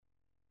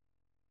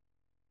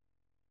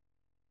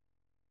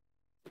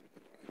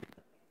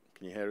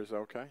Can you hear us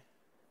okay?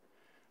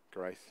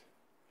 Great.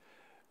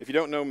 If you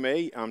don't know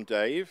me, I'm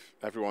Dave.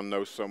 Everyone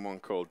knows someone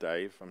called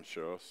Dave, I'm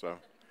sure. So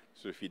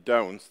if you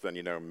don't, then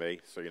you know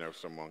me, so you know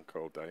someone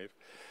called Dave.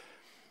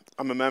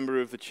 I'm a member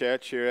of the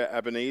church here at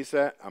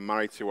Ebenezer. I'm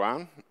married to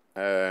Anne.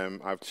 I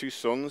have two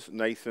sons,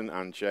 Nathan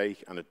and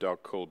Jake, and a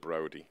dog called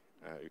Brody,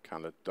 who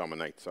kind of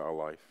dominates our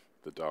life,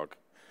 the dog,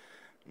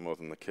 more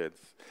than the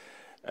kids.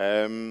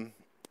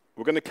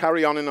 We're going to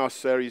carry on in our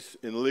series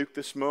in Luke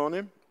this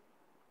morning,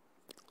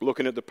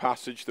 looking at the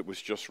passage that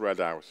was just read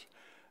out.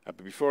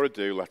 But before I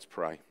do, let's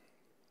pray.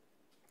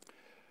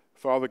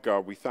 Father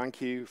God, we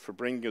thank you for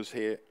bringing us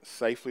here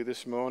safely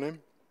this morning,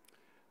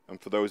 and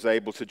for those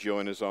able to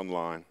join us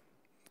online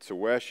to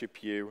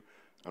worship you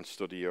and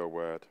study your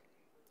word.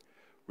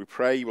 We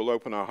pray you will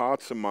open our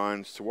hearts and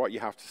minds to what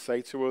you have to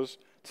say to us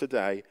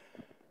today,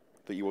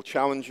 that you will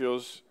challenge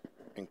us,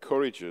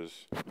 encourage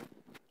us,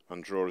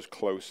 and draw us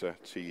closer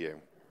to you.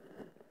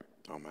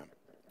 Amen.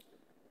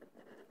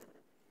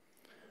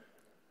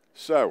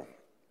 So,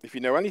 if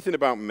you know anything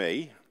about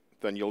me,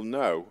 then you'll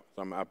know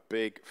that I'm a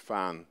big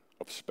fan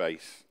of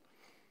space.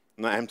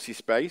 Not empty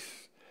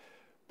space,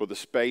 but the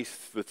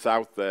space that's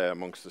out there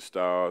amongst the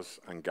stars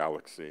and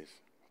galaxies.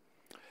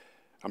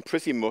 I'm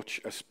pretty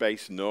much a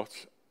space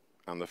nut,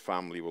 and the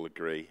family will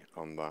agree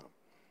on that.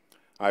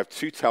 I have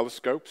two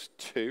telescopes.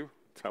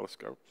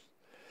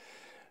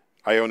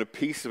 I own a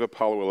piece of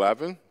Apollo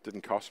 11.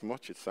 Didn't cost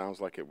much. It sounds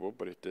like it would,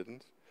 but it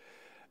didn't.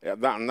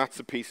 And that's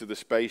a piece of the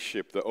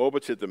spaceship that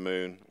orbited the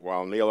moon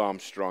while Neil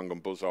Armstrong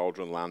and Buzz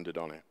Aldrin landed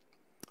on it.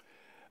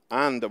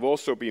 And I've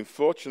also been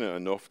fortunate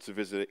enough to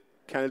visit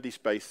Kennedy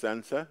Space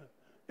Center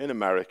in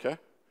America.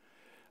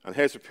 And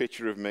here's a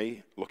picture of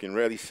me looking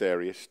really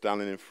serious,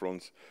 standing in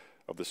front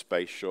of the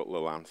space shuttle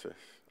Atlantis.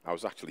 I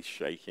was actually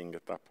shaking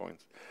at that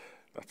point.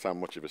 That's how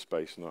much of a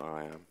space nut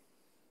I am.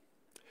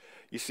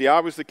 You see, I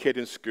was the kid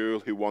in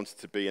school who wanted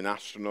to be an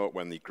astronaut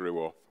when they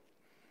grew up.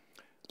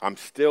 I'm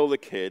still the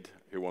kid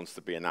who wants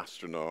to be an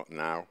astronaut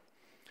now.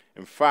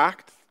 In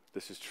fact,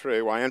 this is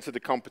true, I entered a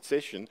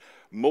competition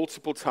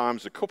multiple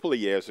times a couple of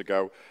years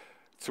ago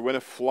to win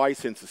a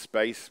flight into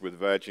space with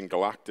Virgin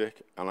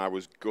Galactic, and I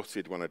was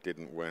gutted when I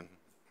didn't win.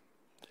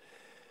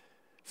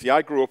 See,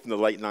 I grew up in the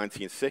late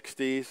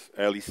 1960s,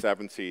 early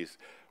 70s,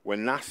 when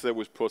NASA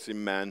was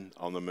putting men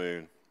on the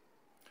moon.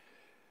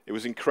 It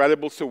was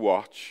incredible to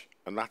watch,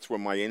 and that's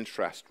when my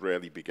interest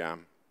really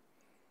began.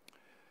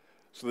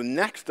 So the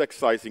next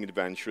exciting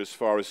adventure, as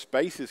far as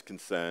space is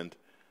concerned,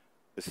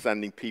 is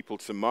sending people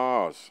to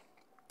Mars.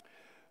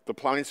 They're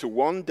planning to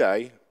one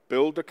day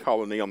build a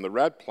colony on the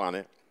red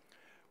planet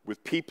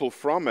with people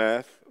from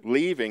Earth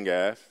leaving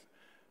Earth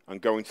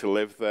and going to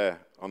live there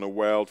on a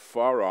world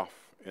far off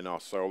in our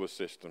solar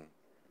system.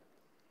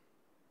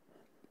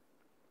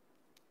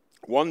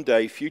 One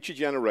day, future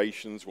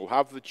generations will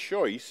have the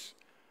choice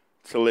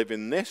to live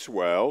in this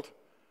world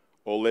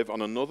or live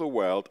on another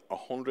world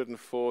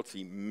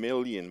 140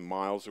 million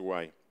miles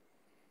away.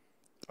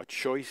 A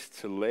choice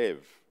to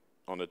live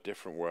on a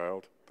different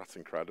world. That's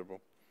incredible.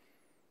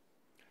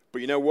 But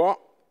you know what?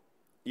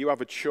 You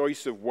have a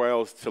choice of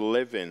worlds to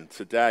live in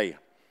today.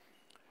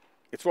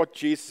 It's what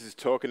Jesus is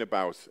talking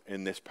about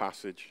in this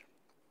passage.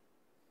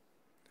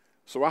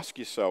 So ask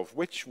yourself,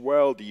 which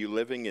world are you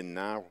living in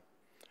now?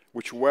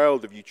 Which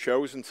world have you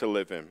chosen to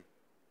live in?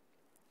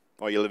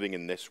 Are you living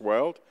in this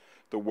world,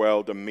 the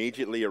world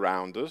immediately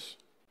around us?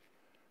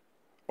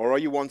 Or are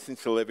you wanting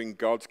to live in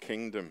God's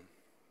kingdom?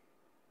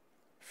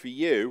 For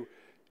you,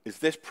 is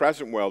this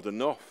present world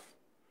enough?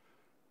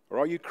 Or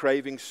are you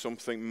craving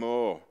something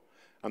more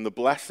and the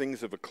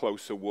blessings of a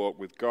closer walk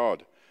with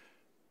God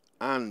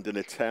and an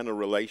eternal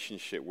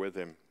relationship with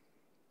Him?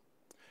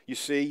 You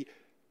see,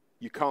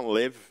 you can't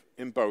live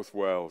in both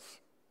worlds.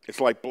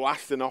 It's like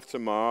blasting off to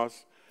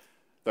Mars,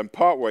 then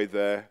partway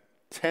there,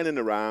 turning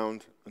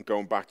around and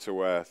going back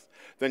to Earth,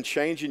 then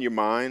changing your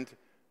mind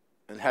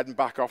and heading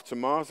back off to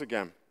Mars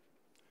again.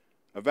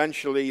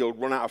 Eventually, you'll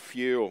run out of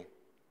fuel.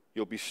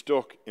 You'll be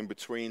stuck in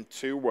between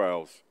two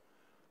worlds,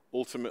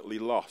 ultimately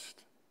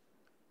lost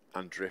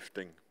and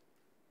drifting.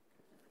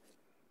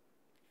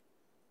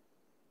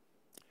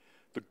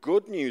 The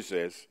good news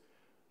is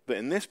that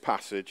in this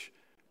passage,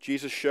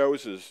 Jesus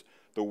shows us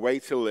the way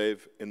to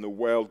live in the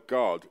world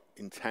God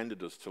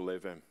intended us to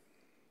live in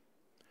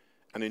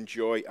and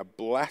enjoy a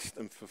blessed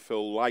and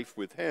fulfilled life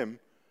with Him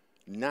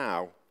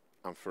now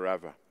and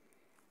forever.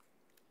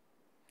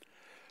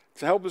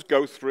 To help us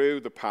go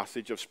through the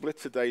passage, I've split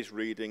today's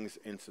readings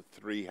into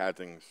three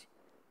headings.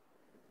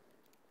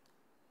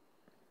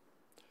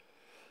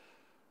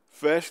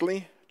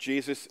 Firstly,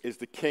 Jesus is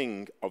the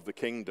King of the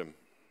kingdom.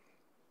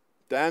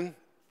 Then,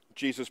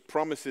 Jesus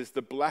promises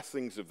the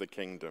blessings of the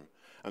kingdom.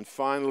 And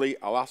finally,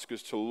 I'll ask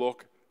us to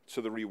look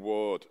to the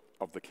reward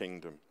of the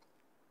kingdom.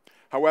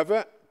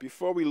 However,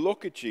 before we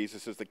look at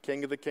Jesus as the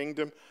King of the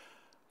kingdom,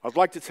 I'd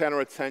like to turn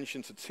our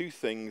attention to two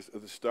things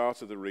at the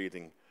start of the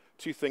reading.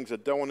 Two things I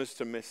don't want us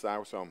to miss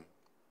out on.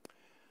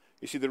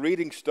 You see, the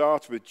reading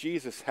starts with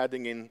Jesus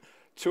heading in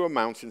to a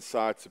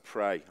mountainside to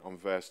pray on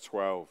verse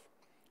 12.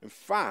 In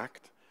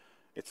fact,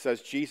 It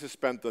says Jesus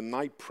spent the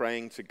night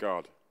praying to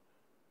God.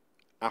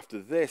 After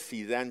this,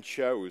 he then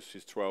chose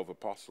his 12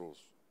 apostles.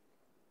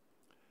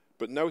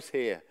 But note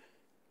here,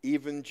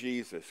 even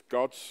Jesus,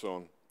 God's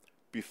Son,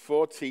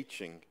 before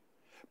teaching,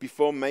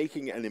 before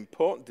making an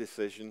important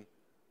decision,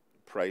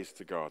 prays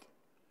to God.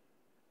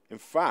 In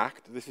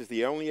fact, this is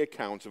the only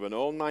account of an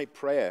all-night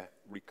prayer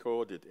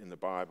recorded in the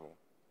Bible.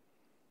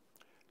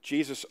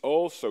 Jesus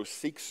also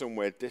seeks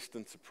somewhere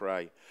distant to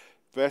pray.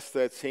 Verse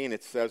 13,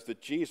 it says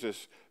that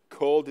Jesus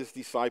called his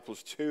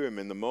disciples to him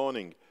in the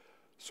morning,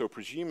 so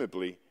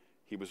presumably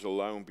he was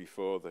alone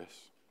before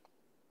this.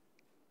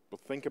 But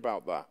think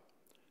about that.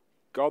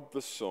 God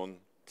the Son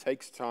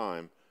takes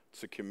time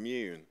to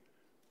commune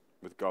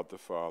with God the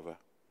Father.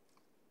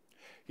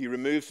 He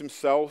removes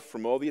himself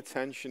from all the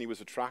attention he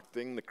was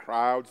attracting, the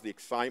crowds, the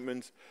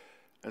excitement,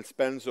 and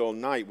spends all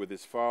night with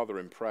his Father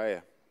in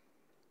prayer.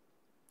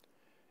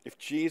 If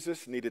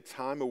Jesus needed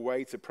time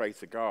away to pray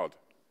to God,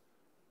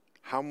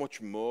 how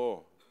much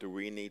more do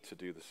we need to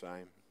do the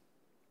same?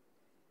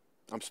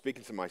 I'm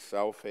speaking to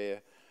myself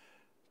here.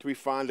 Do we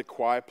find a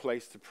quiet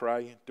place to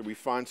pray? Do we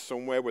find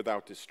somewhere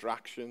without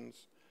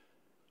distractions?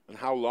 And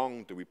how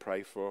long do we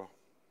pray for?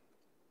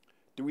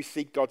 Do we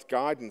seek God's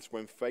guidance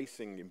when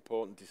facing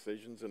important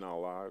decisions in our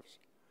lives?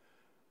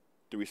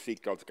 Do we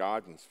seek God's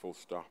guidance, full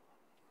stop?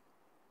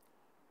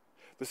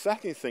 The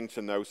second thing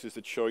to note is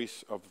the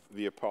choice of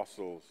the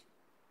apostles.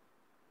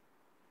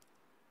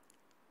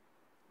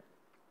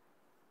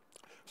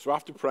 So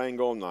after praying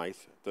all night,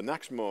 the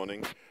next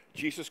morning,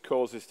 Jesus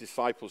calls his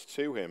disciples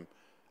to him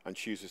and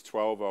chooses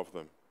 12 of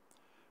them.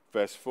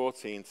 Verse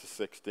 14 to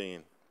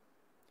 16.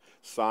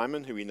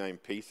 Simon, who he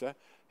named Peter,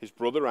 his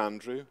brother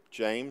Andrew,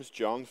 James,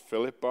 John,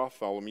 Philip,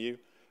 Bartholomew,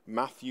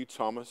 Matthew,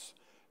 Thomas,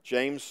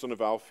 James, son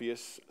of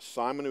Alphaeus,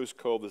 Simon, who was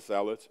called the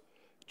Zealot,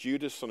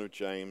 Judas, son of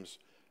James,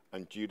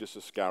 and Judas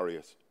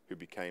Iscariot, who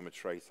became a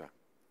traitor.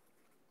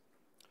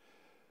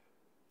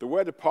 The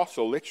word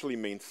apostle literally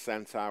means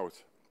sent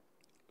out.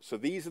 So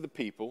these are the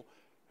people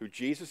who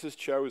Jesus has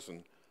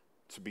chosen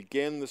to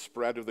begin the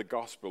spread of the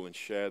gospel and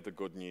share the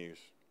good news.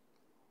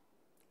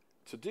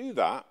 To do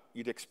that,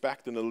 you'd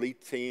expect an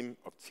elite team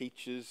of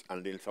teachers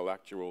and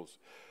intellectuals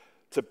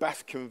to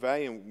best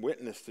convey and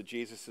witness to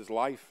Jesus'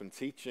 life and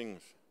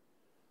teachings.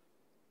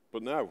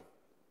 But no,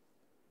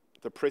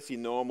 they're pretty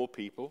normal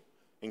people,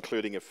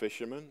 including a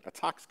fisherman, a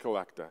tax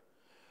collector.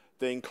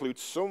 They include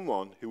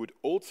someone who would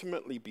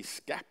ultimately be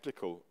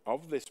skeptical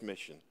of this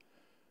mission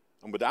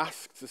and would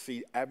ask to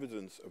see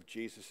evidence of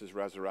Jesus'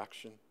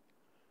 resurrection.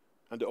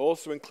 And it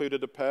also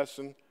included a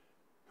person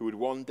who would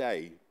one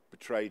day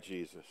betray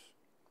Jesus.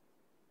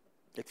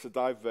 It's a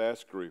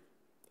diverse group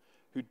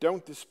who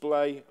don't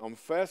display, on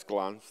first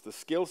glance, the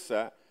skill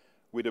set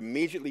we'd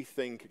immediately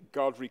think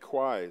God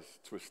requires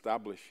to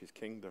establish his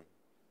kingdom.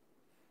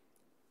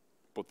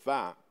 But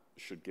that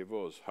should give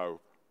us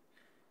hope.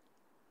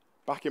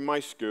 Back in my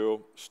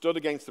school, stood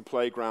against the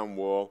playground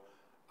wall,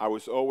 I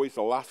was always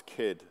the last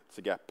kid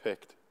to get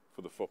picked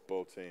for the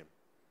football team.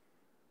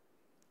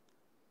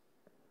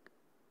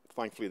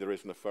 Thankfully, there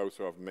isn't a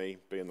photo of me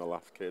being the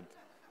last kid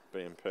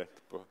being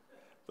picked, but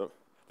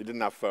they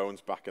didn't have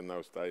phones back in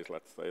those days,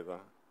 let's say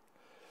that.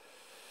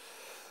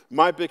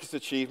 My biggest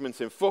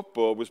achievement in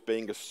football was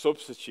being a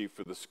substitute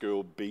for the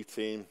school B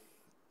team.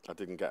 I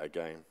didn't get a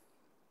game.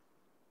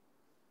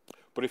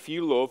 But if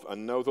you love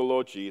and know the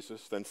Lord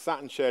Jesus, then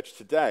sat in church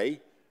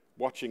today,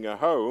 watching at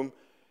home,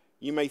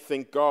 you may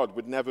think God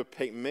would never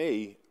pick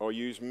me or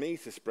use me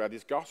to spread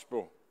his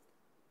gospel.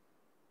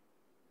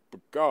 But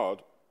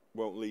God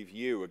won't leave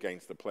you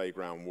against the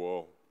playground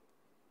wall.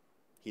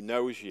 He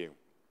knows you.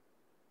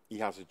 He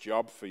has a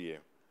job for you.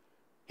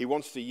 He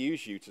wants to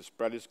use you to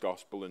spread his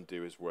gospel and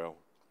do his will.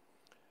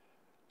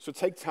 So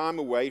take time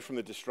away from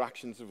the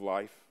distractions of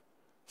life,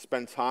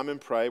 spend time in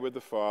prayer with the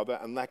Father,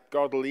 and let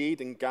God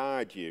lead and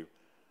guide you,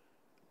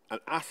 and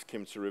ask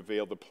him to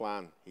reveal the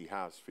plan he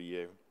has for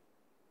you.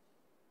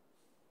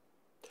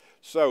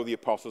 So the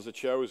apostles are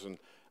chosen,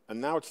 and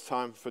now it's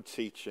time for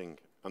teaching,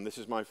 and this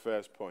is my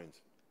first point.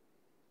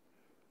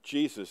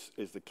 Jesus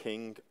is the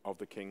King of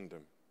the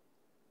kingdom.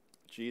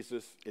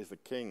 Jesus is the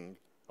King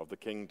of the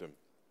kingdom.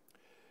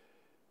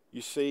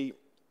 You see,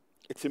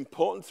 it's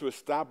important to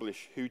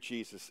establish who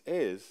Jesus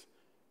is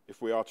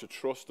if we are to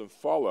trust and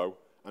follow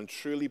and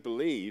truly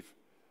believe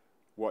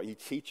what he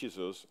teaches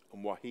us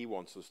and what he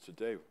wants us to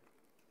do.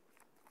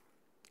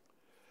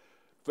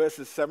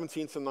 Verses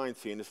 17 to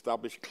 19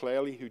 establish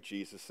clearly who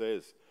Jesus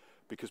is,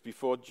 because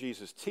before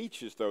Jesus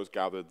teaches those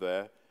gathered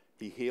there,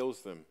 he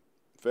heals them.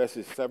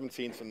 Verses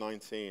 17 to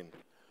 19.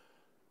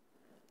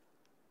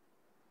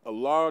 A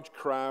large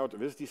crowd of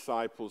his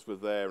disciples were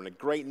there, and a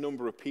great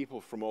number of people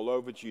from all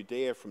over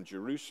Judea, from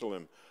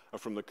Jerusalem, and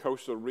from the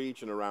coastal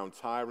region around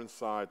Tyre and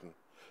Sidon,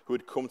 who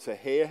had come to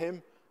hear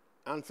him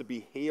and to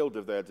be healed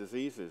of their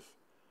diseases.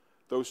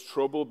 Those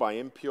troubled by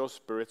impure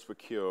spirits were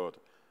cured,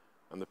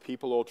 and the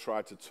people all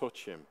tried to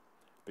touch him,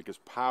 because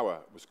power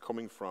was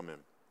coming from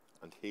him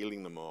and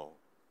healing them all.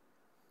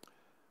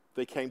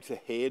 They came to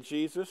hear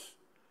Jesus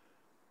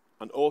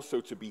and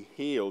also to be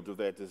healed of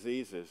their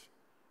diseases.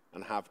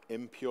 and have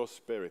impure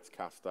spirits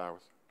cast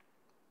out.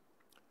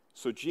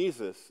 So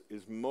Jesus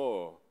is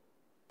more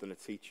than a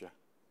teacher.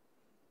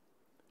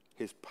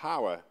 His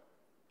power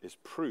is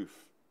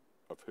proof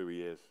of who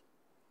he is.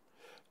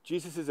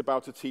 Jesus is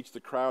about to teach the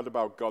crowd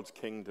about God's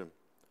kingdom,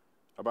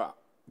 but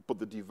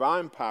the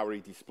divine power he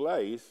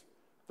displays,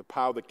 the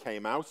power that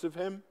came out of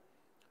him,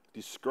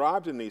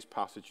 described in these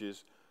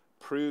passages,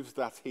 proves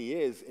that he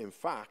is, in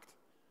fact,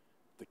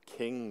 the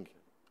king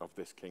of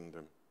this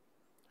kingdom.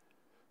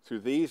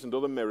 Through these and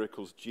other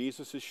miracles,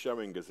 Jesus is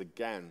showing us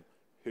again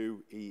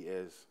who he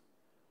is.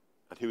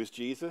 And who is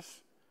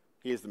Jesus?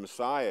 He is the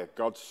Messiah,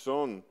 God's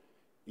Son.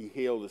 He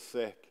healed the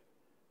sick,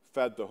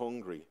 fed the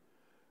hungry,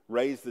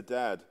 raised the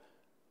dead,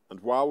 and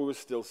while we were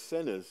still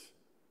sinners,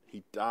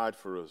 he died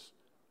for us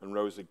and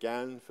rose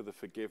again for the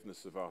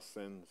forgiveness of our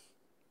sins.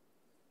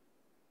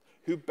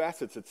 Who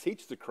better to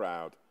teach the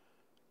crowd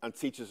and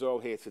teach us all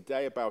here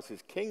today about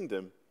his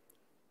kingdom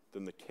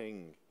than the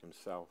King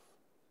himself?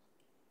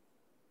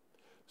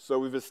 So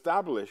we've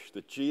established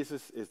that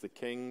Jesus is the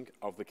King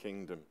of the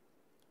kingdom.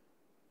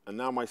 And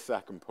now my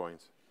second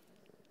point.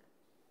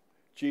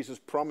 Jesus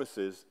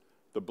promises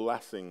the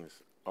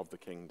blessings of the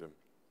kingdom.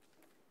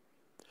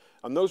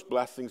 And those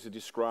blessings are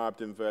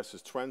described in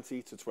verses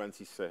 20 to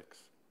 26.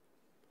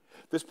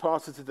 This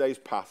part of today's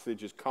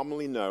passage is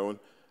commonly known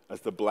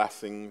as the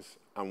blessings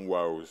and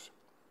woes.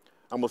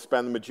 And we'll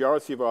spend the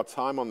majority of our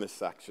time on this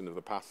section of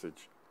the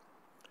passage.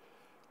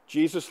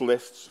 Jesus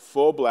lists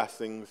 4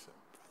 blessings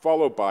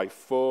followed by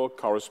 4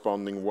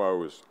 corresponding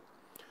woes.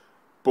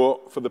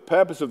 But for the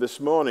purpose of this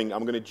morning,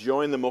 I'm going to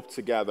join them up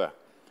together.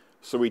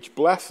 So each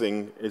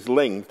blessing is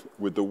linked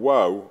with the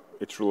woe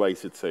it's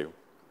related to.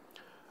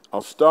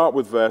 I'll start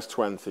with verse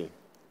 20.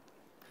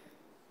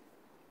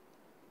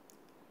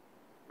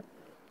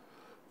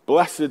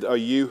 Blessed are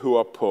you who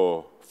are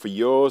poor, for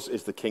yours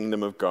is the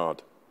kingdom of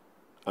God.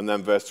 And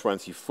then verse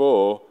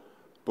 24,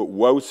 but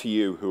woe to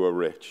you who are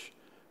rich,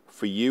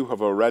 for you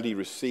have already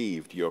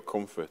received your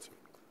comfort.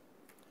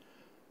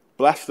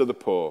 Blessed are the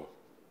poor,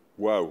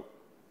 woe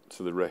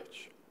to the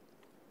rich.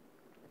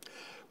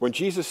 When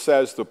Jesus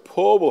says the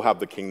poor will have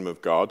the kingdom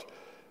of God,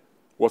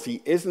 what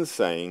he isn't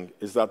saying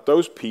is that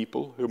those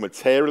people who are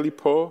materially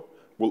poor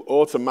will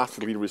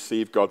automatically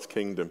receive God's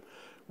kingdom,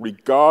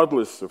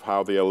 regardless of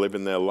how they are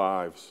living their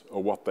lives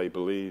or what they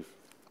believe.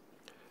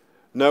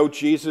 No,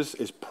 Jesus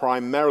is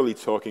primarily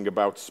talking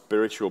about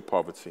spiritual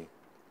poverty.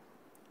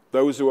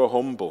 Those who are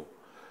humble,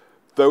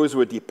 those who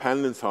are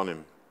dependent on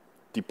him,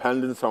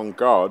 dependent on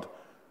God,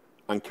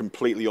 and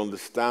completely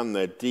understand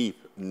their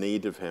deep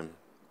need of him.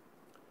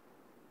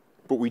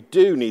 But we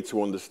do need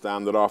to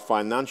understand that our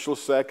financial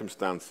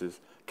circumstances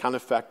can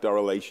affect our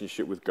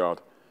relationship with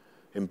God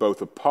in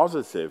both a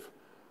positive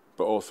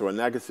but also a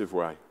negative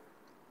way.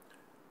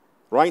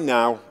 Right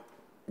now,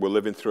 we're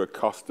living through a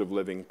cost of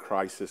living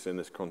crisis in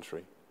this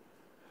country.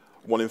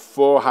 1 in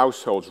 4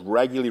 households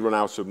regularly run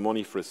out of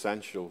money for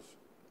essentials.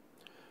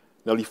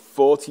 Nearly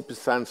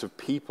 40% of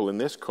people in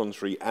this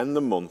country end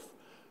the month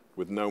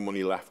with no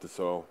money left at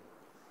all.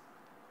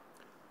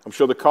 I'm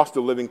sure the cost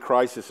of living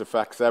crisis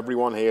affects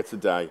everyone here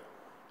today,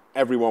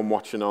 everyone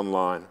watching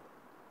online,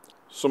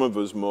 some of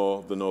us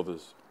more than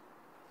others.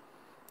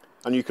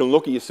 And you can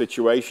look at your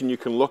situation, you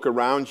can look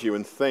around you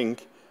and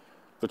think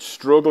that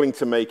struggling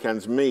to make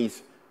ends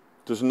meet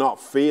does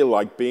not feel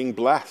like being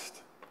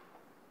blessed.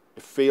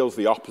 It feels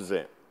the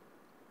opposite.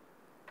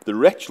 The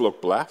rich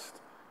look blessed.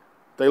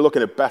 They look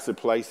in a better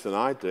place than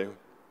I do.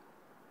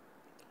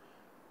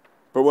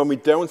 But when we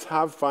don't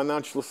have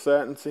financial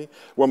certainty,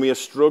 when we are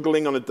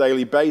struggling on a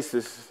daily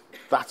basis,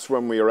 that's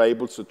when we are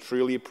able to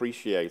truly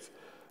appreciate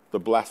the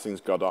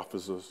blessings God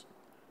offers us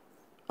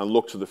and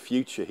look to the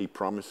future he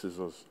promises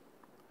us.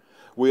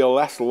 We are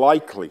less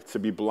likely to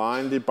be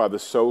blinded by the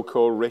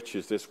so-called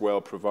riches this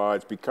world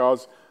provides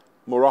because,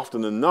 more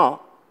often than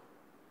not,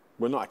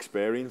 we're not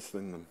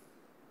experiencing them.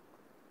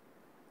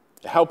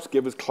 It helps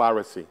give us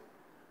clarity,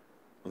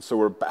 and so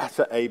we're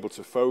better able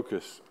to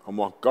focus on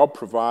what God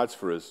provides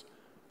for us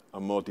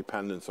and more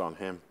dependence on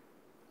him.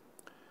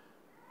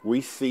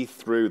 We see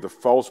through the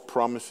false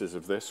promises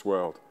of this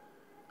world,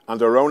 and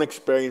our own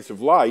experience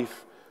of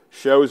life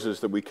shows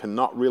us that we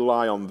cannot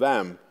rely on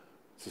them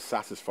to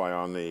satisfy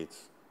our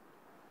needs.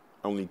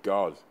 Only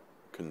God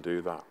can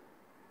do that.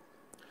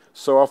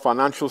 So our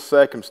financial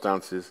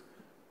circumstances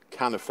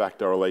can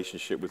affect our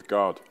relationship with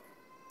God.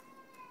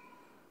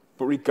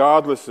 But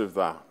regardless of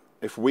that,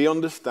 if we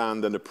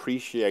understand and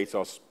appreciate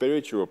our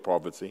spiritual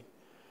poverty,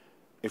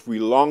 if we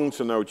long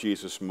to know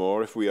Jesus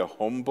more, if we are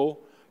humble,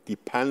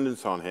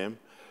 dependent on him,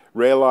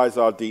 realize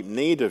our deep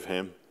need of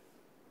him,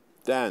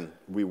 then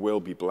we will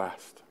be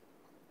blessed.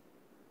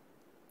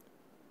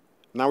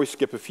 Now we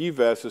skip a few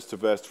verses to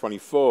verse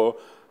 24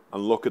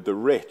 and look at the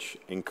rich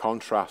in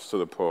contrast to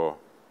the poor.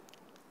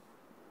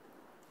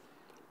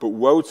 But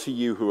woe to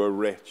you who are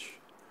rich,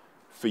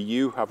 for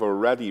you have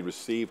already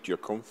received your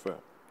comfort.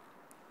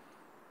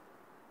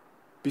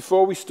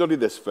 Before we study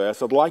this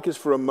verse, I'd like us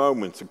for a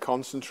moment to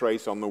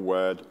concentrate on the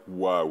word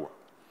woe.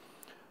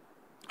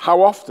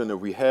 How often have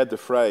we heard the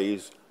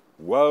phrase,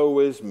 woe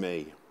is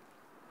me?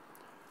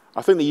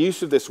 I think the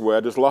use of this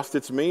word has lost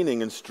its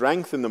meaning and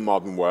strength in the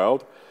modern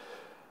world.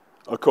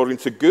 According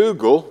to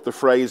Google, the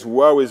phrase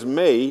 "woe is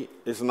me"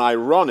 is an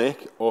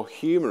ironic or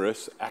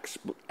humorous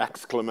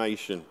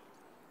exclamation.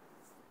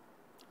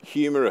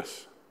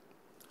 Humorous.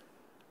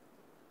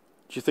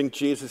 Do you think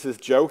Jesus is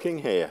joking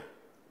here?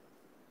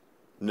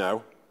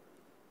 No.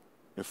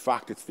 In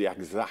fact, it's the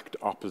exact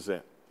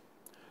opposite.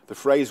 The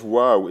phrase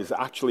woe is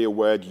actually a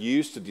word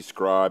used to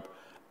describe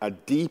a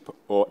deep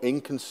or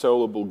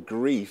inconsolable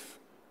grief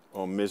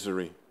or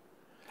misery.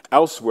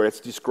 Elsewhere, it's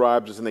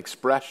described as an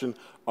expression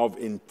of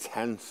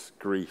intense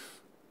grief.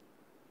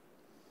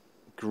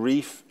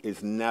 Grief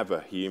is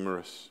never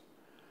humorous.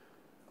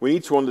 We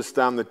need to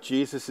understand that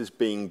Jesus is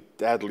being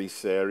deadly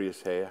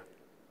serious here.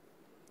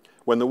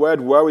 When the word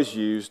woe is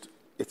used,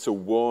 it's a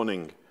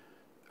warning,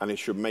 and it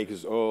should make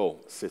us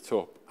all sit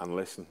up and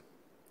listen.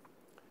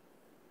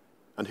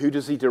 And who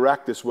does he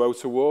direct this woe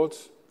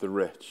towards? The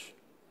rich.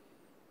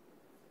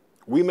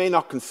 We may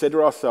not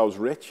consider ourselves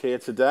rich here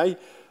today,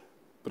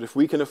 but if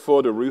we can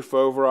afford a roof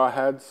over our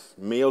heads,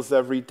 meals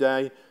every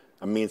day,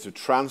 a means of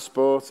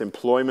transport,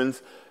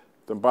 employment,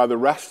 then by the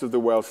rest of the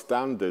world's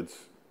standards,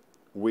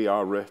 we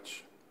are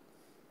rich.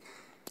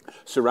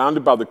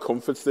 Surrounded by the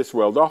comforts this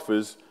world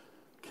offers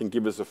can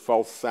give us a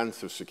false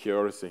sense of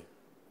security.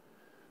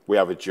 We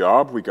have a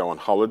job, we go on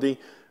holiday,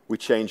 we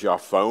change our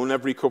phone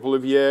every couple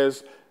of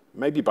years,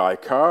 maybe buy a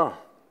car.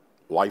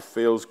 Life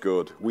feels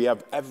good. We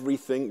have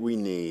everything we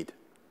need.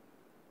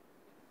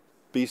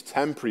 These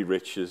temporary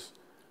riches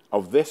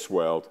of this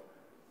world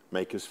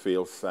make us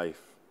feel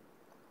safe,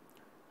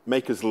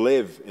 make us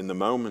live in the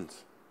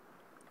moment,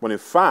 when in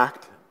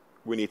fact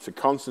we need to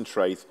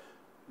concentrate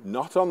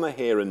not on the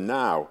here and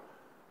now,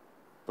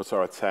 but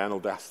our eternal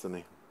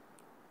destiny.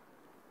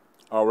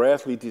 Our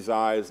earthly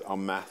desires are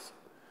met,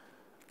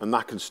 and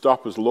that can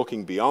stop us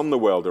looking beyond the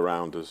world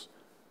around us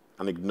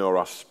and ignore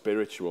our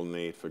spiritual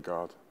need for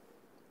God.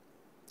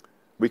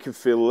 We can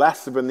feel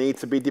less of a need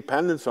to be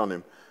dependent on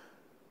him,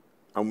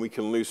 and we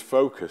can lose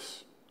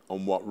focus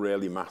on what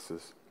really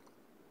matters.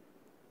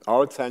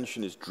 Our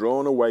attention is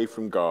drawn away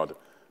from God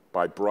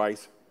by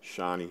bright,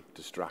 shiny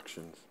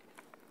distractions.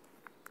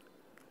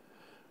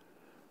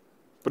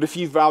 But if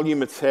you value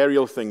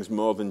material things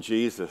more than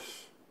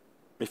Jesus,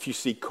 if you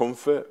seek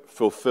comfort,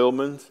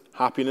 fulfillment,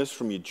 happiness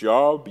from your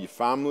job, your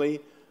family,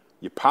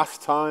 your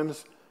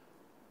pastimes,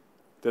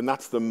 then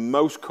that's the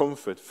most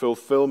comfort,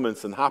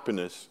 fulfillment, and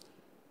happiness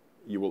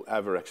you will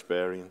ever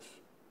experience.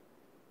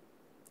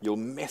 You'll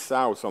miss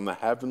out on the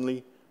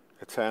heavenly,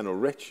 eternal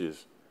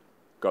riches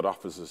God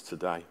offers us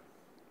today.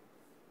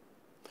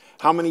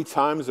 How many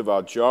times have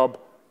our job,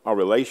 our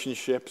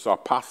relationships, our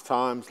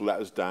pastimes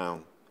let us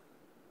down?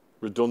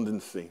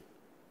 Redundancy,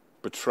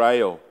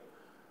 betrayal,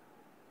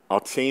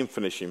 our team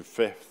finishing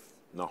 5th,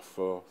 not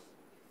 4th.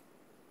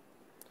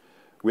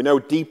 We know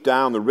deep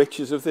down the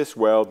riches of this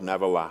world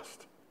never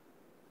last.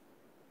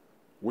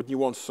 Wouldn't you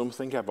want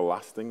something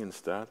everlasting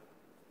instead?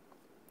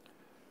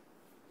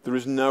 There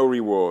is no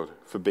reward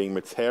for being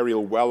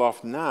material well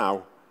off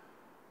now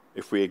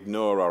if we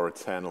ignore our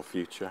eternal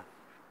future.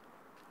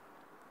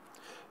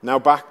 Now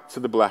back to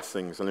the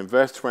blessings. And in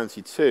verse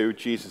 22,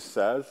 Jesus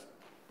says,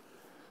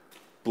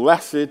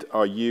 "Blessed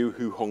are you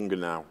who hunger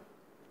now."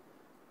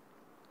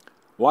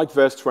 Like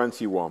verse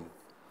 21,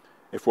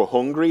 if we're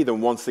hungry,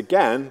 then once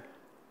again,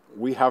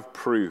 we have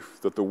proof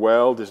that the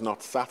world is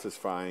not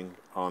satisfying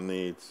our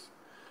needs.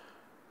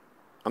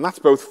 And that's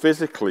both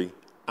physically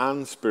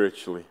and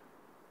spiritually.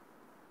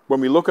 When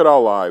we look at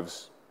our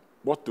lives,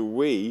 what do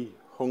we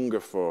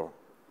hunger for?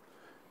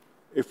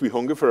 If we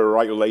hunger for a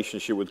right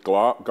relationship with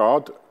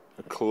God,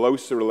 a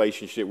closer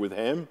relationship with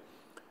him,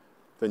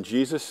 then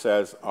Jesus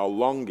says our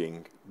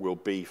longing will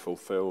be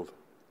fulfilled.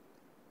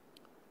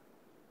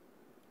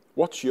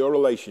 What's your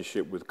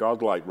relationship with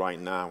God like right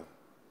now?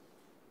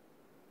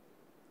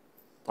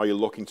 Are you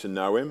looking to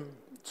know him,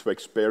 to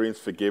experience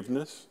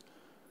forgiveness?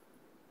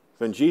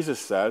 Then Jesus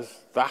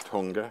says that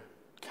hunger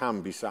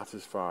can be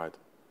satisfied.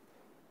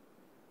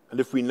 And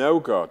if we know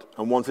God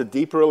and want a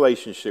deeper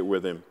relationship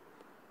with him,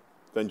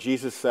 then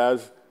Jesus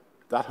says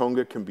that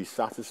hunger can be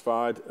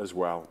satisfied as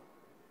well.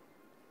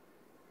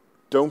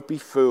 Don't be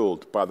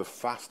fooled by the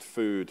fast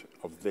food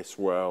of this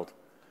world.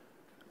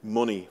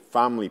 Money,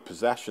 family,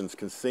 possessions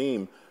can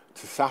seem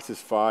to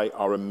satisfy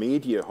our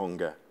immediate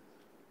hunger,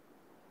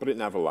 but it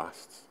never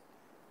lasts.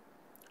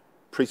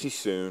 Pretty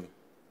soon,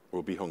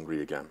 we'll be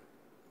hungry again.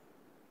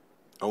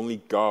 Only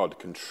God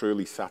can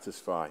truly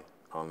satisfy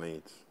our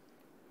needs.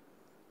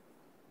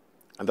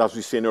 And as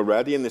we've seen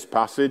already in this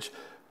passage,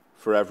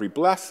 for every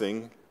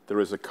blessing, there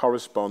is a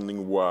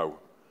corresponding woe.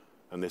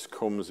 And this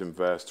comes in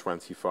verse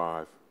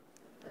 25.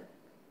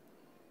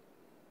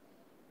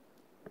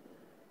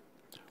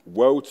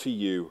 Woe to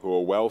you who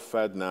are well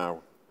fed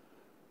now,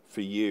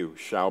 for you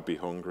shall be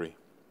hungry.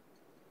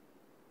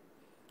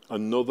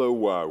 Another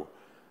woe,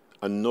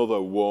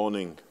 another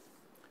warning.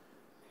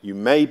 You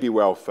may be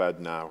well fed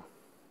now.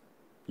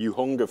 You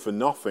hunger for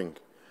nothing.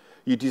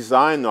 You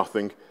desire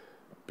nothing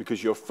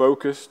because you're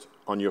focused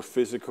on your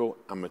physical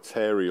and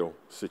material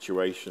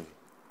situation.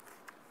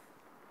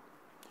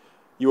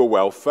 You are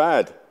well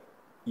fed.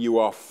 You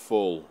are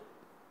full.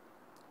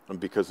 And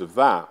because of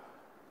that,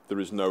 there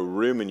is no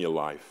room in your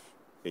life,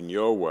 in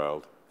your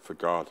world, for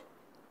God.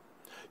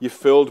 You're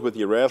filled with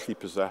your earthly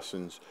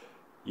possessions.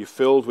 You're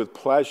filled with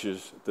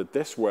pleasures that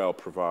this world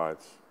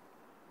provides.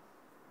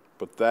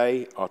 But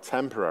they are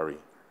temporary.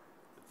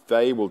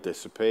 They will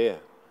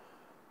disappear.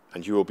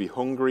 And you will be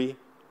hungry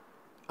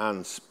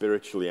and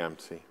spiritually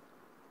empty.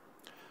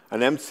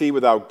 And empty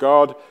without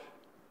God,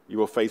 you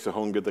will face a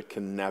hunger that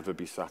can never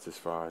be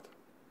satisfied.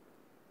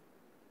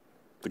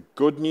 The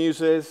good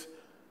news is,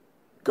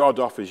 God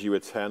offers you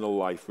eternal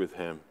life with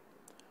him.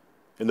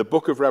 In the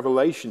book of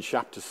Revelation,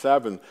 chapter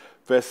 7,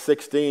 verse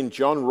 16,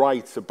 John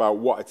writes about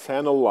what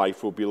eternal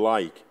life will be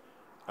like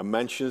and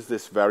mentions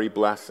this very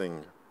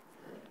blessing.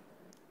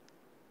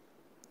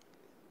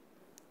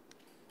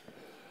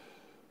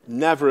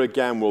 Never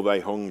again will they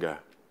hunger.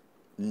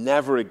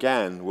 Never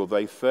again will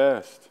they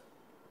thirst.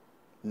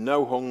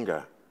 No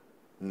hunger,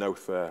 no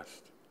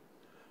thirst.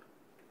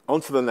 On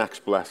to the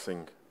next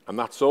blessing, and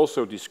that's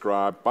also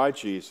described by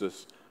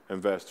Jesus in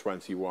verse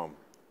 21.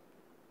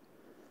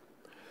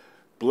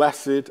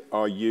 Blessed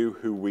are you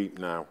who weep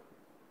now,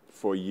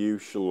 for you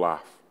shall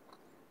laugh.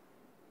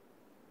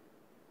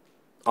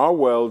 Our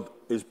world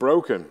is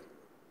broken,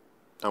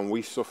 and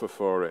we suffer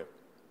for it.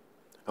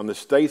 And the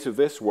state of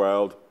this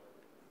world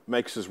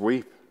makes us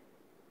weep.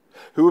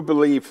 Who would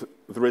believe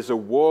there is a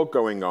war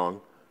going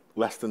on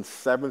less than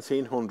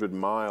 1,700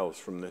 miles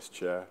from this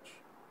church?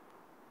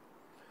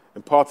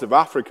 In parts of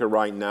Africa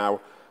right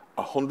now,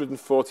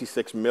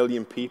 146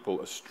 million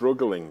people are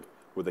struggling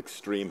with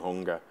extreme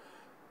hunger.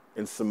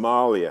 In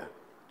Somalia,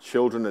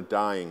 children are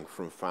dying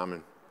from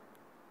famine.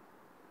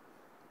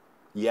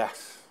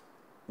 Yes,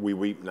 we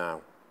weep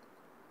now.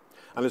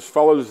 And as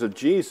followers of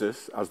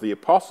Jesus, as the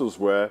apostles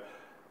were,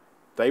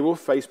 they will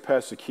face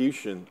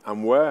persecution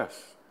and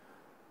worse.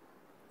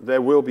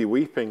 There will be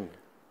weeping.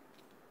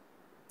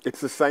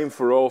 It's the same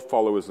for all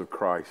followers of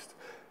Christ.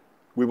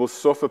 We will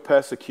suffer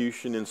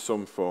persecution in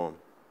some form.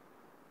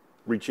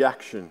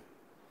 Rejection.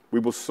 We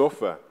will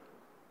suffer.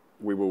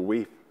 We will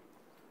weep.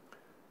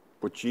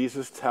 But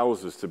Jesus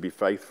tells us to be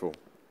faithful.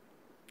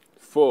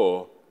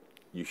 For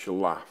you shall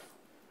laugh.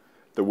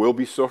 There will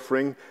be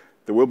suffering.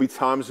 There will be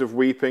times of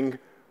weeping.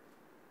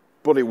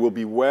 But it will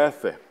be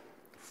worth it.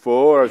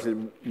 For, as it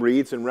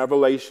reads in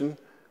Revelation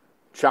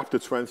chapter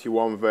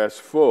 21, verse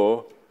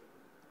 4,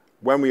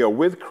 when we are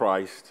with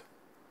Christ,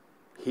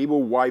 he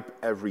will wipe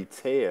every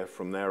tear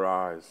from their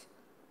eyes.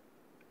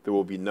 There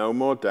will be no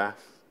more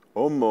death,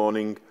 or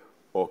mourning,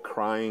 or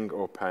crying,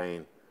 or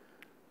pain,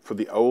 for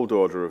the old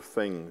order of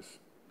things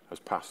has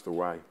passed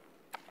away.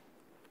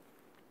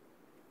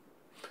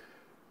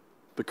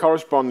 The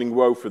corresponding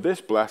woe for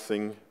this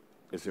blessing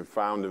is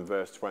found in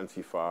verse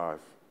 25.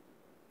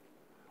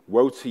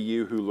 Woe to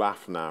you who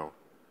laugh now,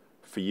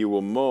 for you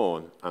will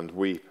mourn and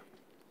weep.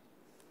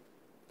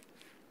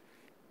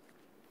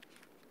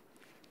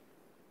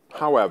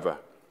 However,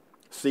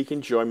 seek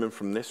enjoyment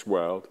from this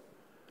world.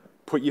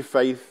 Put your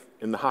faith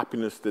in the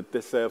happiness that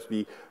this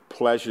earthly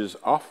pleasures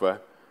offer,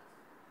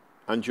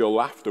 and your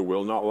laughter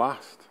will not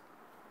last.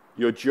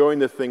 Your joy in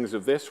the things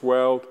of this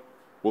world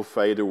will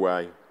fade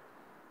away.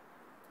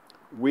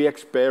 We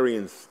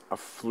experience a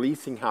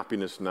fleeting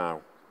happiness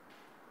now,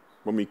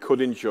 when we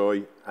could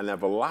enjoy an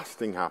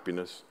everlasting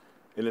happiness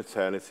in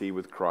eternity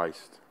with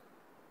Christ.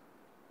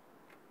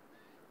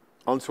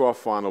 On to our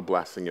final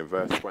blessing in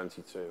verse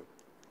 22.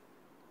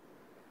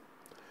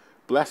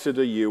 Blessed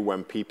are you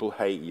when people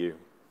hate you,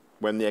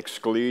 when they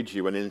exclude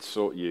you and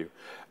insult you,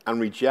 and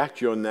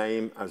reject your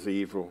name as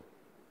evil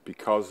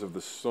because of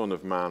the Son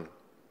of Man.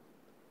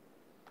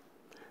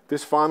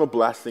 This final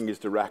blessing is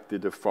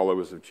directed at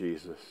followers of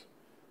Jesus.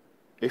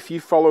 If you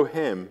follow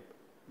him,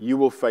 you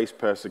will face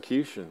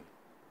persecution.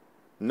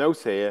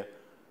 Note here,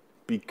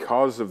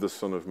 because of the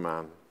Son of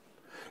Man.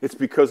 It's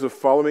because of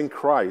following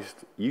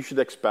Christ, you should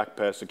expect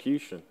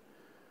persecution.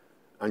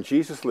 And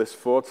Jesus lists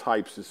 4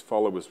 types his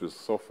followers will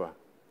suffer: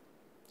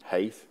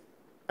 hate,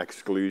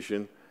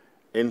 exclusion,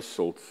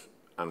 insults,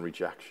 and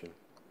rejection.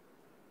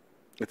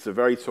 It's a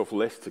very tough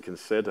list to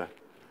consider.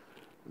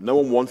 No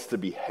one wants to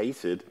be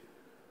hated.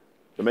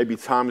 There may be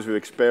times we've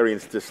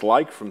experienced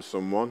dislike from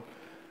someone,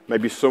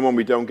 maybe someone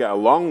we don't get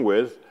along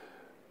with,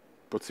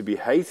 but to be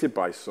hated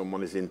by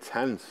someone is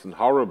intense and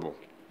horrible.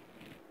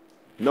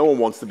 No one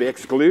wants to be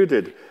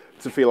excluded,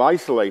 to feel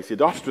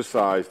isolated,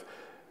 ostracized.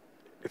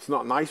 It's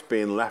not nice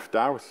being left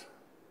out.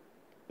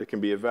 It can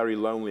be a very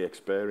lonely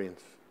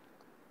experience.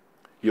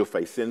 You'll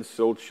face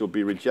insults, you'll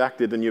be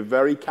rejected, and your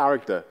very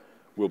character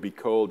will be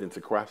called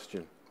into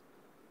question.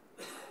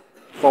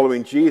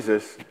 Following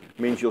Jesus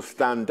means you'll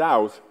stand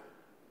out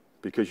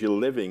because you're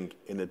living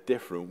in a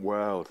different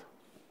world.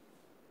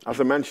 As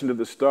I mentioned at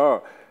the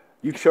start,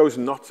 you've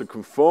chosen not to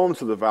conform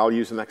to the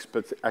values and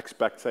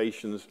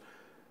expectations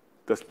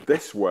that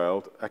this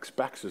world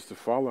expects us to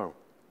follow.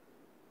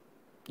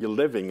 You're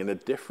living in a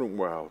different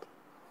world.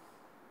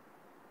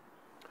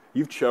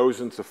 You've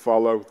chosen to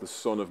follow the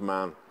Son of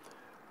Man,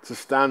 to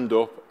stand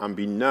up and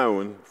be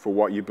known for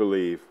what you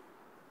believe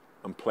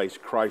and place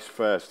Christ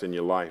first in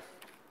your life.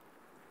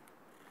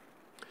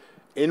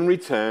 In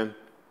return,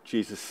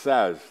 Jesus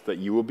says that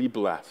you will be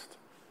blessed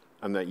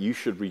and that you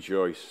should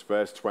rejoice.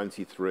 Verse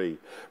 23,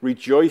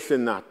 rejoice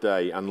in that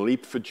day and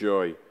leap for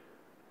joy,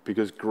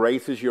 because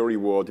great is your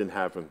reward in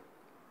heaven.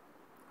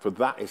 For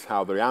that is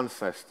how their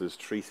ancestors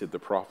treated the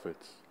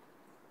prophets.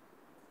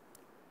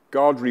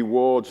 God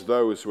rewards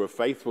those who are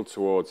faithful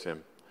towards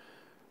him.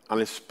 And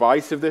in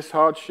spite of this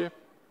hardship,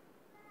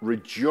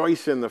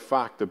 rejoice in the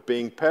fact that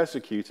being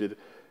persecuted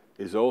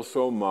is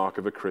also a mark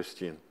of a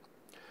Christian.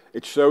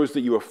 It shows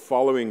that you are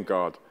following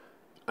God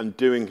and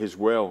doing his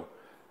will,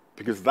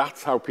 because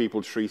that's how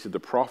people treated the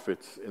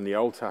prophets in the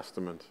Old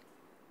Testament.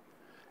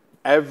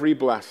 Every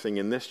blessing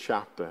in this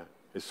chapter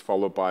is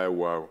followed by a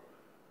woe.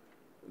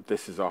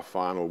 This is our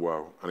final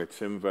woe, and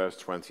it's in verse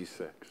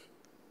 26.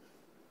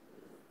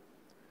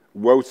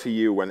 Woe to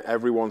you when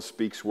everyone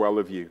speaks well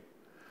of you,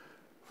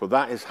 for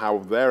that is how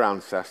their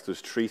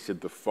ancestors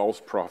treated the false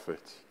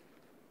prophets.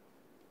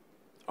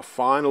 A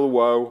final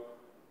woe,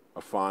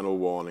 a final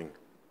warning.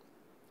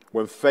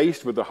 When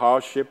faced with the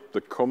hardship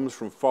that comes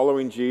from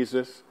following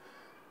Jesus,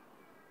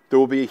 there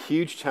will be a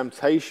huge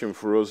temptation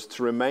for us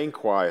to remain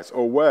quiet,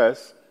 or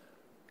worse,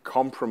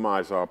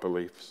 compromise our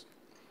beliefs.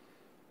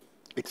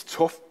 It's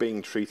tough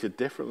being treated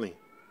differently,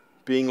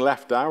 being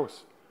left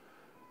out.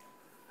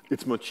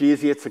 It's much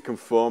easier to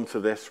conform to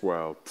this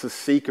world, to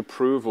seek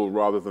approval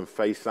rather than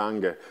face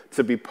anger,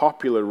 to be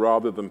popular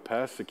rather than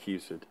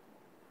persecuted.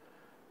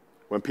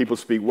 When people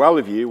speak well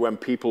of you, when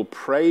people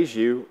praise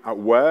you at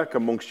work,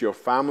 amongst your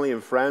family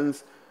and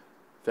friends,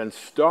 then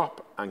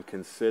stop and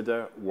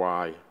consider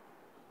why.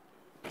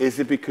 Is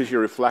it because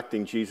you're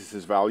reflecting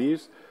Jesus'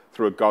 values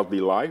through a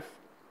godly life?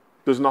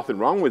 There's nothing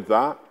wrong with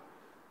that.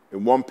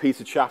 In 1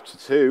 Peter chapter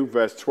 2,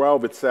 verse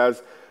 12, it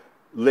says,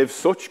 live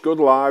such good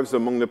lives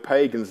among the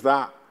pagans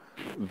that,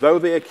 though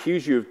they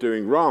accuse you of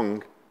doing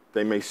wrong,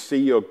 they may see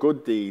your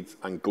good deeds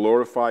and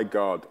glorify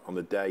God on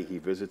the day he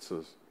visits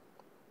us.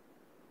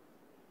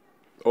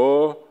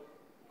 Or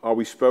are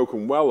we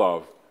spoken well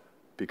of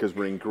because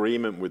we're in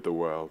agreement with the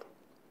world?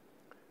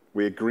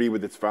 We agree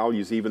with its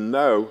values even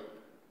though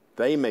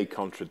they may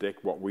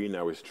contradict what we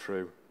know is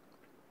true.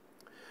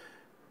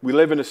 We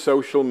live in a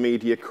social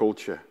media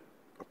culture.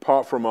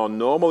 Apart from our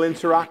normal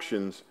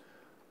interactions,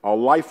 our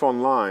life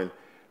online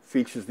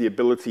features the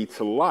ability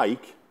to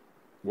like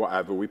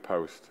whatever we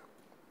post.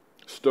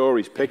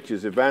 Stories,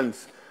 pictures,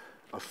 events.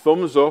 A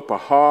thumbs up, a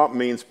heart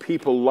means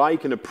people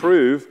like and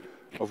approve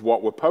of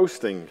what we're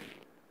posting.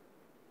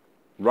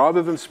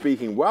 Rather than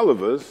speaking well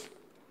of us,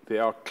 they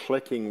are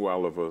clicking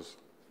well of us.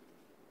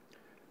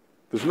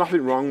 There's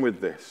nothing wrong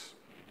with this,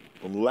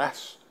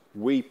 unless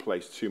we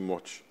place too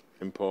much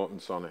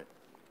importance on it.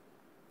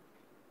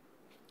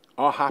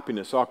 Our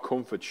happiness, our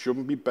comfort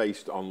shouldn't be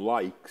based on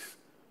likes,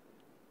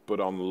 but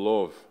on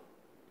love,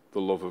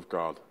 the love of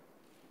God.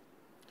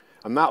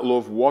 And that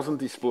love wasn't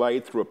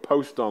displayed through a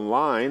post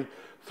online,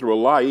 through a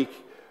like,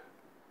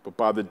 but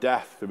by the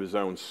death of his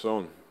own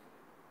son.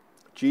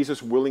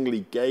 Jesus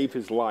willingly gave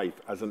his life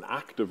as an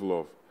act of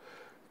love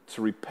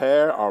to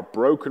repair our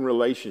broken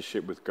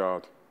relationship with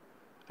God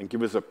and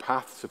give us a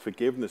path to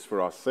forgiveness for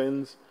our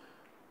sins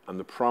and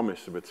the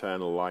promise of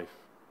eternal life.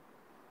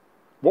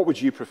 What would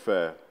you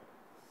prefer?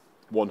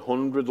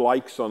 100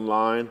 likes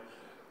online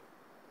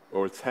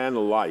or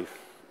eternal life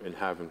in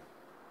heaven?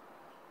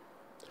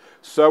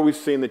 So we've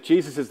seen that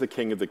Jesus is the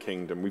King of the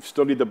kingdom. We've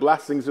studied the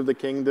blessings of the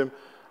kingdom,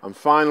 and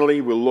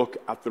finally we'll look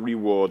at the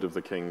reward of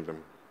the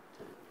kingdom.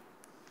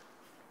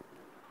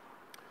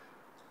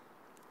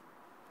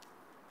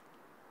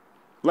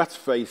 Let's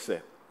face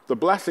it, the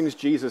blessings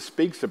Jesus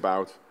speaks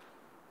about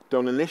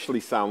don't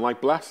initially sound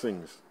like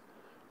blessings.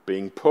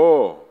 Being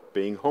poor,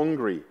 being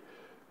hungry,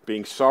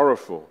 being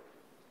sorrowful,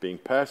 being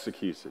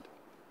persecuted.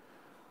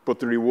 But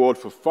the reward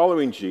for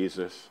following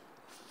Jesus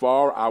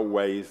far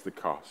outweighs the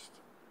cost.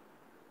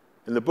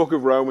 In the book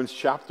of Romans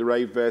chapter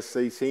 8 verse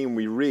 18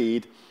 we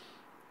read,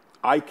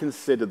 I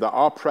consider that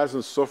our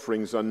present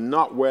sufferings are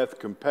not worth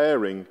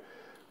comparing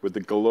with the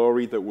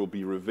glory that will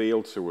be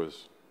revealed to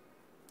us.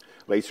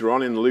 Later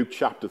on in Luke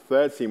chapter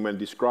 13, when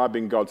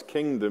describing God's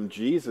kingdom,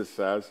 Jesus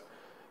says,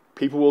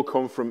 people will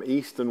come from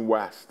east and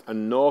west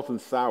and north and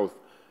south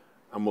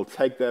and will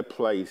take their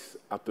place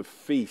at the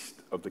feast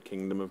of the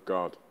kingdom of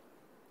God.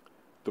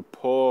 The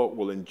poor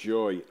will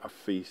enjoy a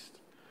feast.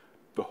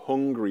 The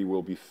hungry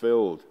will be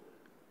filled.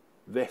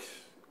 This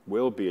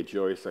will be a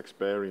joyous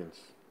experience.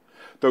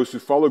 Those who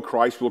follow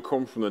Christ will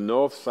come from the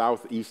north,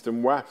 south, east,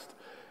 and west.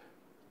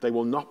 They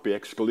will not be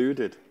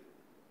excluded,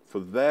 for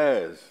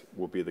theirs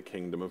will be the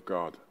kingdom of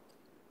God.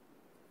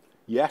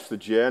 Yes, the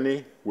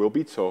journey will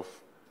be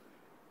tough,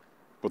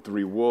 but the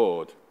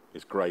reward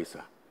is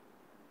greater.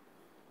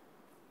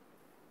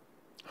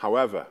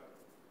 However,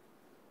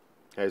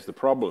 here's the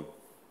problem.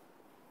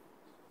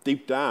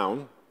 Deep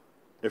down,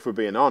 if we're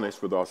being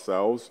honest with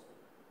ourselves,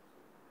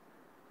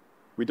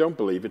 we don't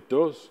believe it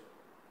does.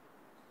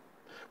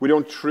 We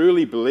don't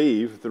truly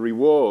believe the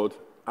reward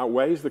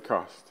outweighs the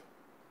cost.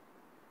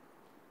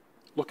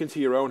 Look into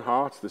your own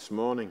hearts this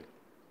morning.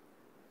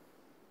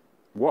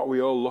 What are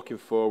we all looking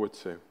forward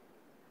to?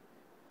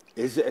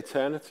 Is it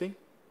eternity?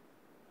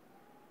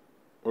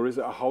 Or is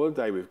it a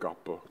holiday we've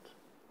got booked?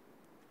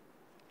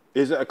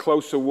 Is it a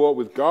closer walk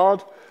with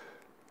God,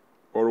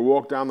 or a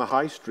walk down the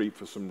high street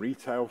for some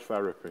retail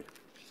therapy?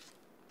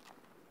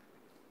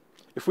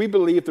 If we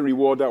believe the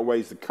reward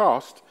outweighs the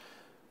cost,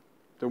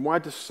 then why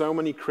do so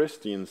many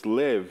Christians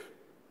live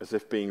as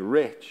if being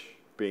rich,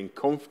 being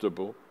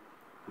comfortable,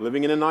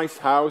 living in a nice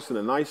house in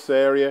a nice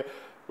area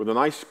with a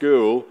nice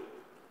school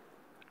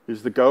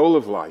is the goal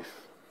of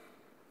life?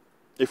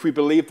 If we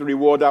believe the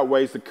reward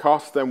outweighs the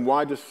cost, then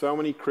why do so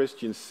many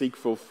Christians seek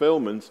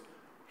fulfillment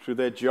through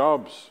their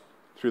jobs,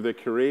 through their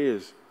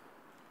careers,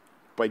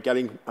 by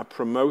getting a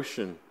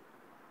promotion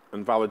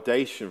and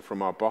validation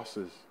from our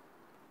bosses?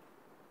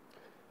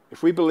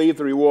 If we believe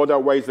the reward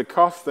outweighs the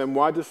cost, then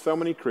why do so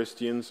many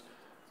Christians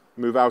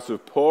move out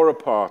of poorer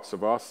parts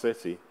of our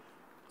city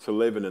to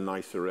live in a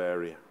nicer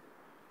area?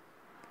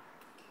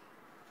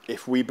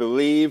 If we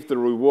believe the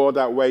reward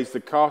outweighs the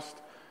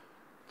cost,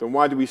 then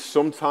why do we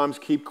sometimes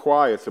keep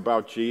quiet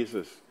about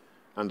Jesus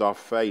and our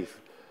faith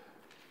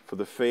for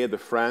the fear that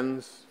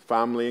friends,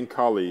 family, and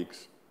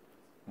colleagues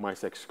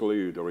might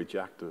exclude or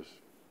reject us?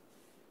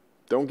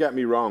 Don't get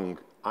me wrong,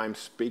 I'm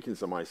speaking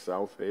to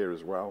myself here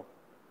as well.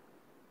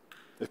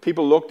 If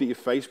people looked at your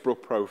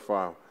Facebook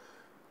profile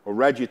or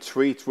read your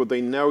tweets, would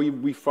they know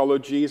we follow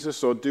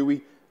Jesus, or do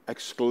we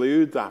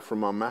exclude that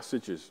from our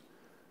messages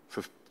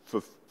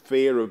for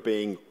fear of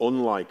being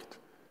unliked,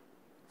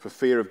 for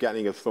fear of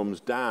getting a thumbs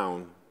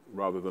down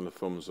rather than a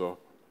thumbs up?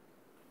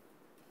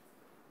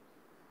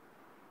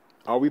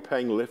 Are we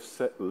paying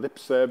lip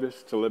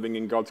service to living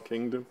in God's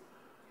kingdom?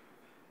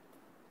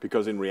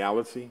 Because in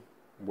reality,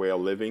 we are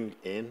living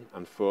in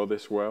and for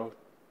this world.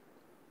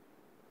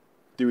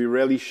 Do we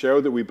really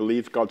show that we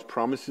believe God's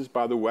promises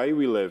by the way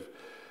we live?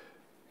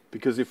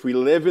 Because if we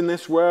live in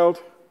this world,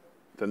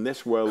 then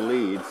this world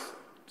leads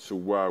to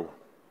woe.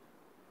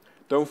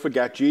 Don't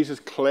forget, Jesus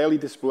clearly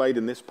displayed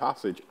in this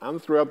passage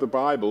and throughout the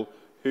Bible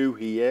who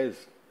he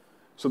is,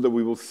 so that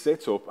we will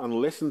sit up and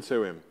listen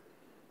to him,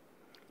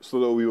 so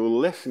that we will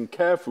listen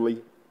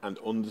carefully and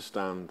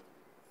understand.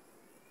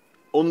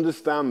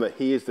 Understand that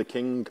he is the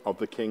King of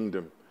the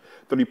kingdom,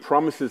 that he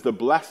promises the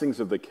blessings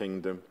of the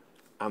kingdom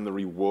and the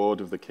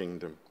reward of the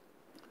kingdom.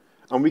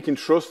 And we can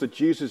trust that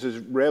Jesus is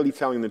really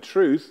telling the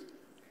truth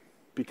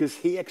because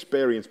he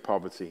experienced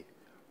poverty,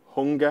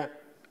 hunger,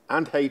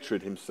 and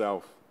hatred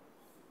himself,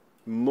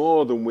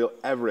 more than we'll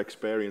ever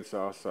experience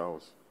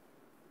ourselves,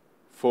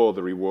 for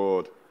the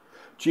reward.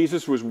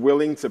 Jesus was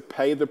willing to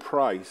pay the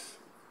price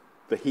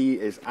that he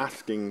is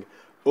asking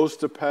us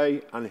to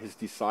pay and his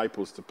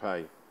disciples to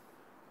pay.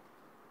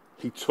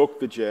 He took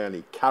the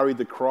journey, carried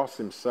the cross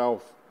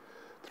himself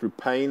through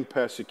pain,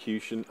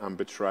 persecution, and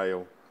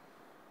betrayal.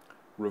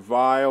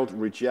 Reviled,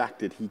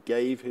 rejected, he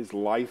gave his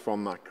life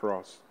on that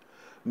cross,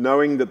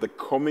 knowing that the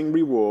coming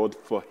reward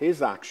for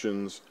his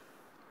actions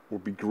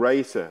would be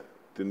greater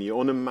than the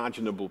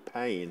unimaginable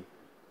pain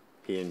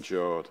he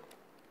endured.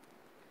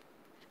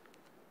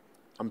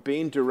 I'm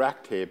being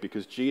direct here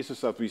because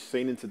Jesus, as we've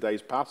seen in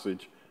today's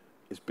passage,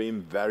 is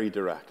being very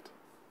direct.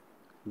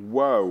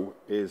 Woe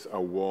is a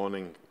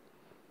warning.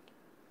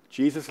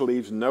 Jesus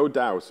leaves no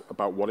doubt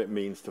about what it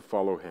means to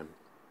follow him.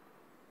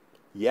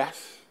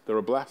 Yes, there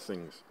are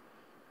blessings,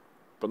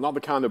 but not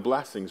the kind of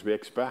blessings we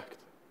expect.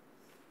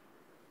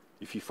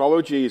 If you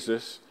follow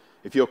Jesus,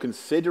 if you're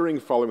considering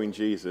following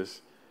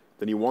Jesus,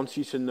 then he wants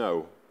you to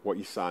know what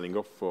you're signing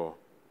up for.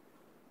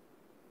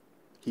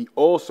 He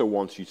also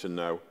wants you to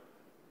know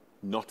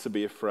not to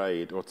be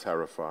afraid or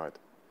terrified,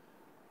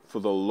 for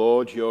the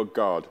Lord your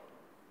God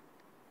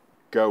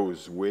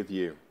goes with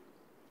you.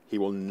 He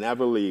will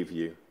never leave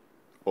you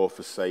or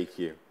forsake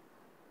you.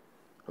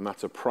 And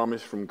that's a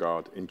promise from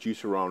God in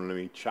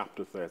Deuteronomy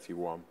chapter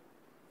 31.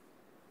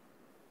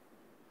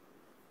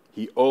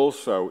 He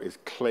also is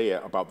clear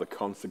about the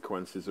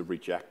consequences of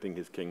rejecting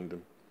his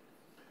kingdom,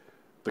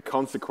 the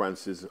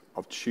consequences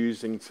of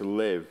choosing to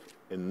live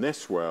in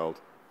this world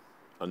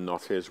and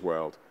not his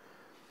world.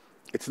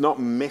 It's not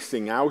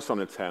missing out on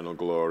eternal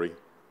glory.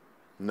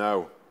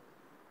 No,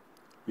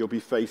 you'll be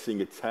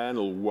facing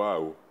eternal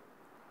woe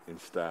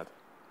instead.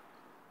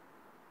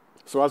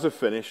 So as a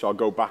finish, I'll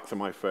go back to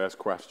my first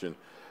question.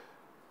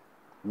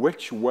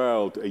 Which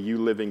world are you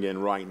living in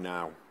right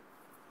now?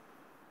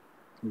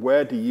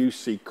 Where do you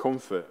seek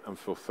comfort and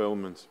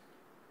fulfillment?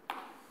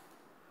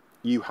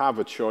 You have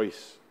a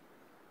choice,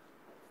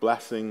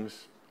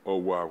 blessings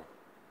or woe.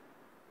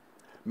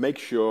 Make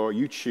sure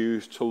you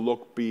choose to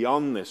look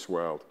beyond this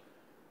world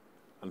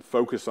and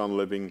focus on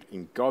living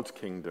in God's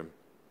kingdom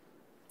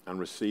and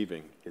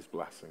receiving his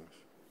blessings.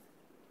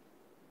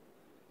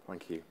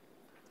 Thank you.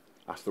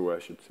 Ask the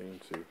worship team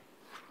to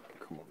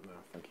come up now.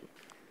 Thank you.